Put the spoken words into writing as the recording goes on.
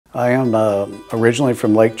I am originally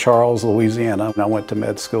from Lake Charles, Louisiana. I went to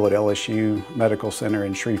med school at LSU Medical Center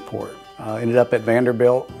in Shreveport. Ended up at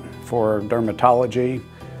Vanderbilt for dermatology.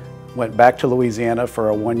 Went back to Louisiana for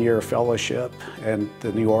a one-year fellowship at the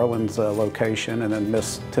New Orleans location, and then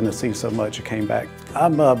missed Tennessee so much I came back.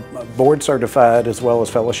 I'm board certified as well as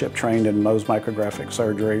fellowship trained in Mohs Micrographic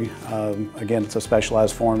Surgery. Again, it's a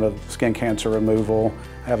specialized form of skin cancer removal.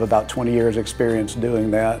 I have about 20 years experience doing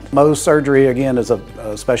that. Mohs surgery, again, is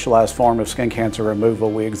a specialized form of skin cancer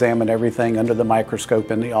removal. We examine everything under the microscope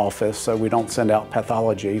in the office, so we don't send out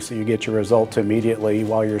pathology, so you get your results immediately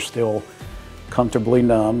while you're still comfortably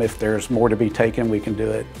numb. If there's more to be taken, we can do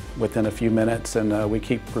it within a few minutes, and we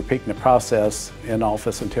keep repeating the process in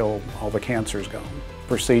office until all the cancer's gone.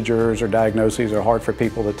 Procedures or diagnoses are hard for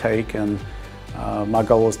people to take, and my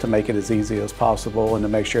goal is to make it as easy as possible and to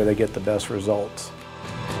make sure they get the best results.